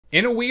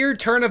In a weird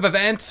turn of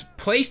events,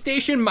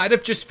 PlayStation might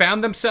have just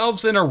found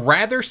themselves in a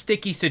rather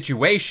sticky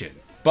situation.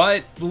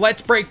 But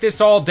let's break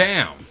this all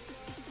down.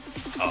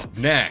 Up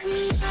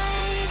next.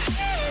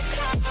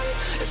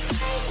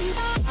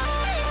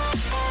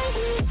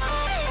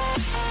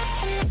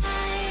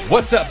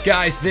 What's up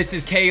guys, this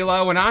is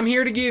Kalo, and I'm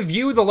here to give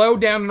you the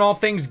lowdown on all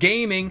things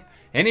gaming.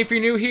 And if you're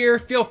new here,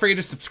 feel free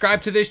to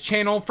subscribe to this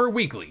channel for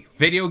weekly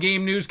video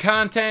game news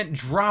content.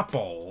 Drop a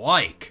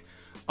like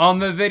on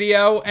the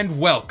video, and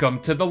welcome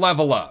to the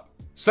Level Up.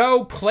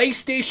 So,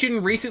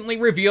 PlayStation recently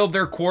revealed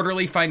their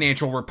quarterly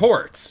financial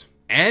reports.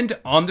 And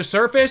on the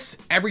surface,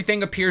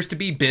 everything appears to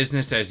be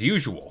business as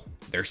usual.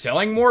 They're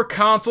selling more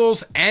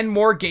consoles and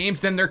more games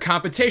than their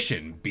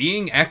competition,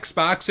 being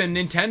Xbox and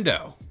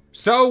Nintendo.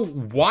 So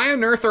why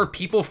on earth are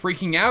people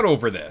freaking out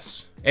over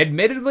this?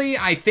 Admittedly,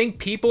 I think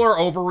people are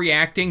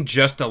overreacting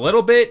just a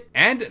little bit,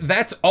 and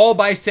that's all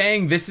by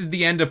saying this is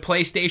the end of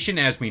PlayStation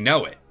as we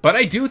know it. But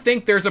I do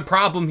think there's a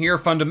problem here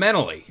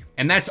fundamentally,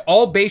 and that's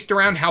all based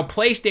around how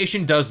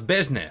PlayStation does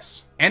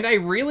business. And I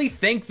really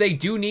think they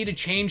do need to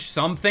change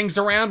some things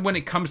around when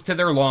it comes to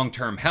their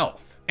long-term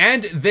health.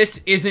 And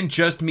this isn't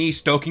just me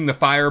stoking the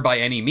fire by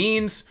any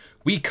means.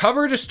 We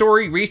covered a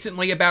story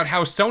recently about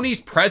how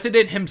Sony's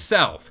president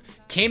himself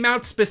came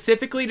out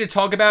specifically to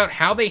talk about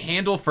how they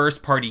handle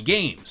first-party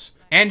games,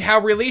 and how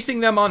releasing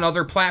them on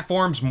other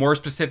platforms, more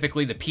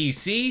specifically the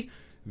PC,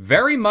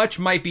 very much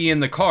might be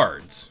in the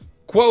cards.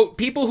 Quote,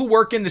 people who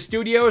work in the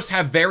studios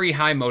have very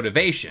high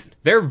motivation.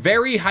 They're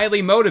very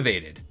highly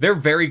motivated. They're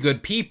very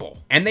good people,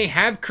 and they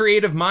have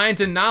creative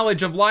minds and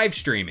knowledge of live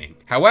streaming.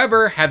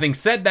 However, having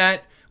said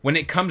that, when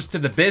it comes to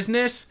the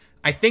business,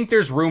 I think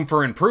there's room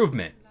for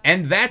improvement.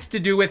 And that's to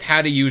do with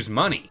how to use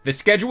money, the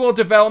schedule of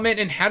development,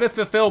 and how to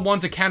fulfill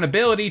one's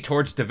accountability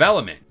towards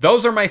development.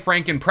 Those are my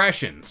frank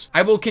impressions.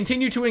 I will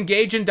continue to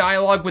engage in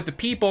dialogue with the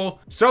people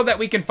so that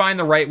we can find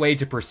the right way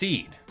to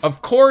proceed.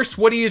 Of course,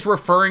 what he is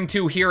referring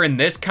to here in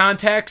this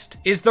context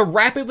is the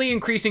rapidly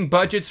increasing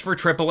budgets for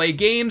AAA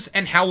games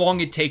and how long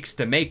it takes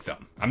to make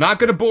them. I'm not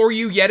going to bore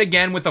you yet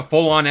again with a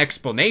full-on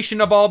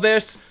explanation of all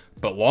this,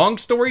 but long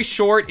story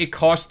short, it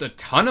costs a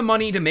ton of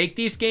money to make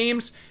these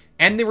games,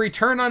 and the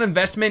return on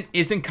investment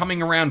isn't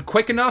coming around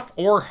quick enough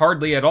or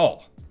hardly at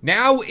all.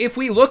 Now, if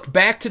we look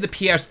back to the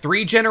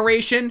PS3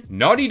 generation,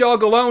 Naughty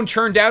Dog alone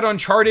churned out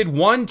Uncharted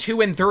 1,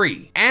 2, and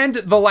 3, and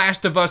The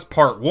Last of Us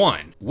Part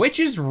 1, which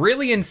is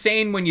really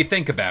insane when you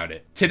think about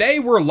it. Today,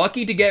 we're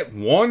lucky to get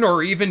 1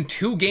 or even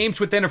 2 games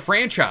within a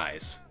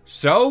franchise.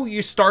 So,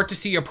 you start to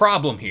see a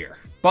problem here.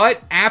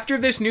 But after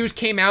this news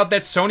came out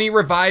that Sony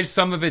revised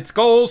some of its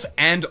goals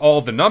and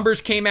all the numbers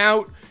came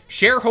out,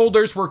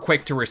 shareholders were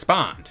quick to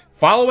respond.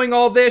 Following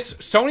all this,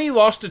 Sony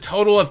lost a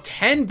total of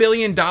 $10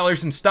 billion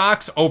in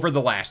stocks over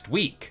the last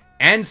week.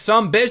 And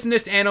some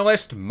business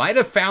analysts might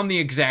have found the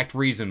exact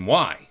reason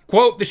why.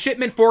 Quote, the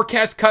shipment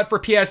forecast cut for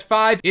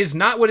PS5 is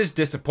not what is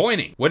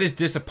disappointing. What is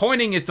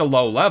disappointing is the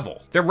low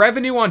level. The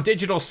revenue on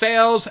digital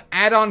sales,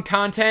 add-on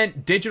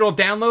content, digital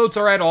downloads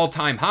are at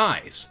all-time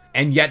highs.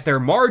 And yet their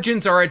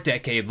margins are at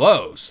decade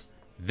lows.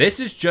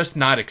 This is just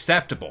not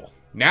acceptable.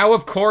 Now,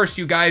 of course,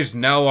 you guys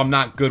know I'm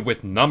not good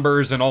with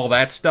numbers and all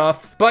that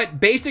stuff, but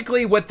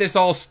basically what this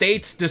all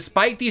states,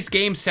 despite these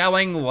games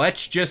selling,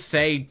 let's just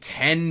say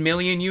 10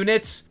 million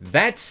units,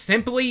 that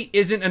simply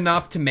isn't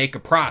enough to make a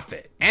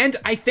profit. And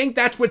I think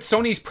that's what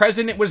Sony's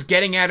president was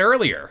getting at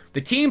earlier.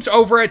 The teams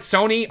over at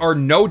Sony are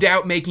no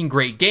doubt making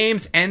great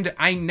games, and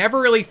I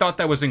never really thought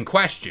that was in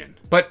question.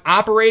 But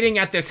operating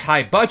at this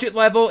high budget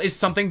level is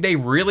something they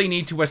really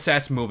need to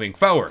assess moving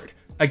forward.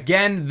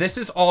 Again, this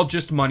is all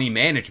just money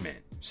management.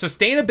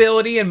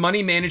 Sustainability and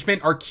money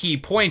management are key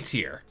points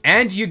here.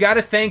 And you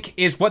gotta think,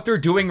 is what they're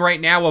doing right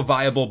now a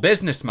viable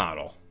business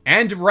model?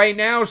 And right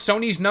now,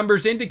 Sony's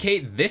numbers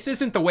indicate this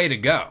isn't the way to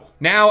go.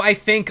 Now, I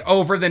think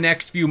over the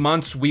next few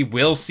months, we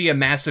will see a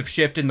massive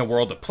shift in the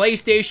world of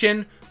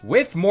PlayStation,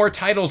 with more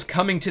titles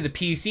coming to the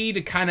PC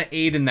to kind of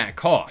aid in that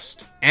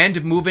cost.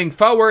 And moving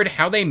forward,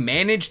 how they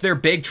manage their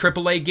big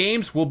AAA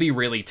games will be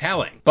really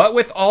telling. But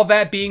with all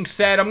that being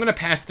said, I'm gonna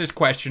pass this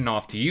question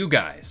off to you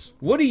guys.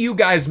 What do you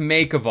guys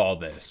make of all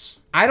this?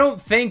 I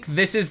don't think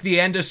this is the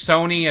end of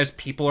Sony as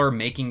people are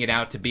making it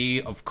out to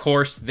be. Of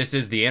course, this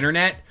is the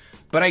internet,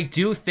 but I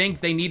do think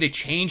they need to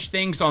change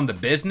things on the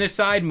business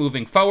side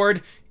moving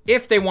forward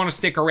if they want to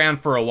stick around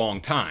for a long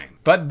time.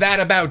 But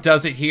that about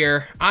does it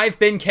here. I've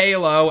been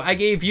Kalo. I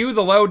gave you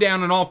the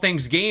lowdown on all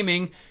things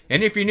gaming,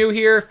 and if you're new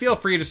here, feel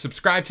free to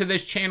subscribe to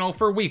this channel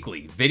for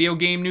weekly video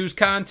game news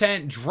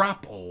content.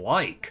 Drop a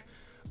like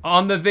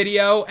on the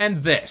video, and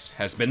this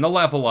has been the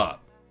Level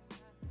Up.